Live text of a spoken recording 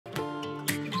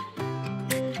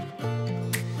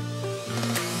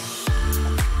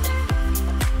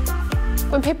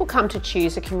When people come to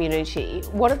choose a community,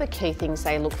 what are the key things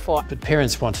they look for? But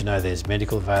parents want to know there's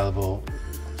medical available,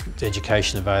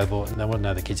 education available, and they want to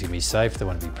know the kids are going to be safe, they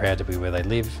want to be proud to be where they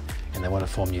live, and they want to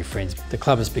form new friends. The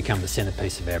club has become the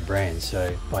centrepiece of our brand,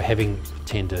 so by having a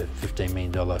 $10 to $15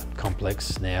 million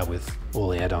complex now with all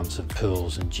the add-ons of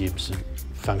pools and gyms and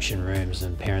function rooms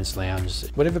and parents' lounge,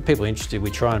 whatever people are interested, we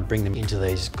try and bring them into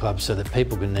these clubs so that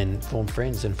people can then form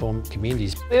friends and form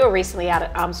communities. We were recently out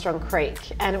at Armstrong Creek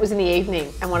and it was in the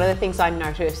evening, and one of the things I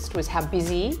noticed was how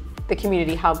busy the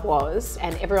community hub was,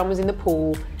 and everyone was in the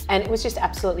pool, and it was just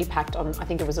absolutely packed on, I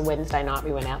think it was a Wednesday night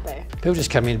we went out there. People just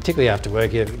come in, particularly after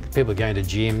work. People are going to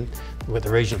gym. We've got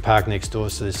the regional park next door,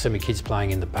 so there's so many kids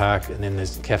playing in the park, and then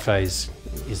there's cafes,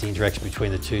 is the interaction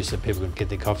between the two, so people can get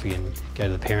their coffee and go to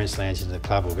the parents' lounge into the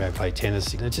club or go play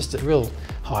tennis. It's just a real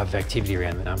hive of activity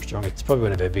around Armstrong. It's probably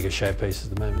one of our biggest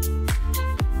showpieces at the moment.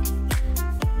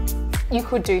 You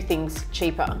could do things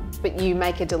cheaper, but you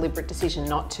make a deliberate decision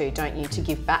not to, don't you, to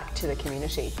give back to the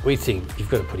community? We think you've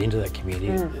got to put into that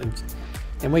community,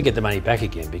 and we get the money back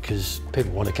again because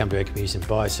people want to come to our communities and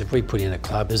buy. So if we put in a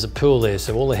club, there's a pool there,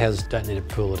 so all the houses don't need a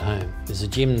pool at home. There's a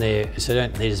gym there, so you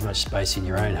don't need as much space in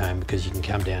your own home because you can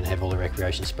come down and have all the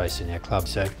recreation space in our club.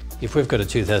 So if we've got a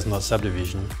 2,000 lot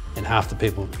subdivision and half the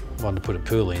people want to put a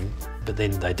pool in, but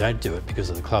then they don't do it because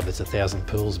of the club, that's 1,000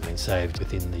 pools being saved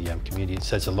within the community.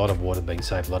 So it's a lot of water being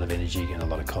saved, a lot of energy and a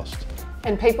lot of cost.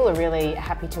 And people are really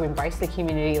happy to embrace the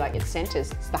community like its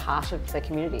centres. It's the heart of the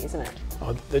community, isn't it?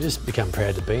 Oh, they just become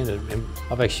proud to be in it. And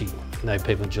I've actually known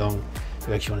people in Geelong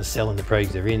who actually want to sell in the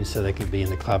project they're in so they can be in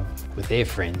the club with their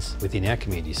friends within our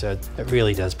community. So it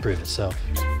really does prove itself.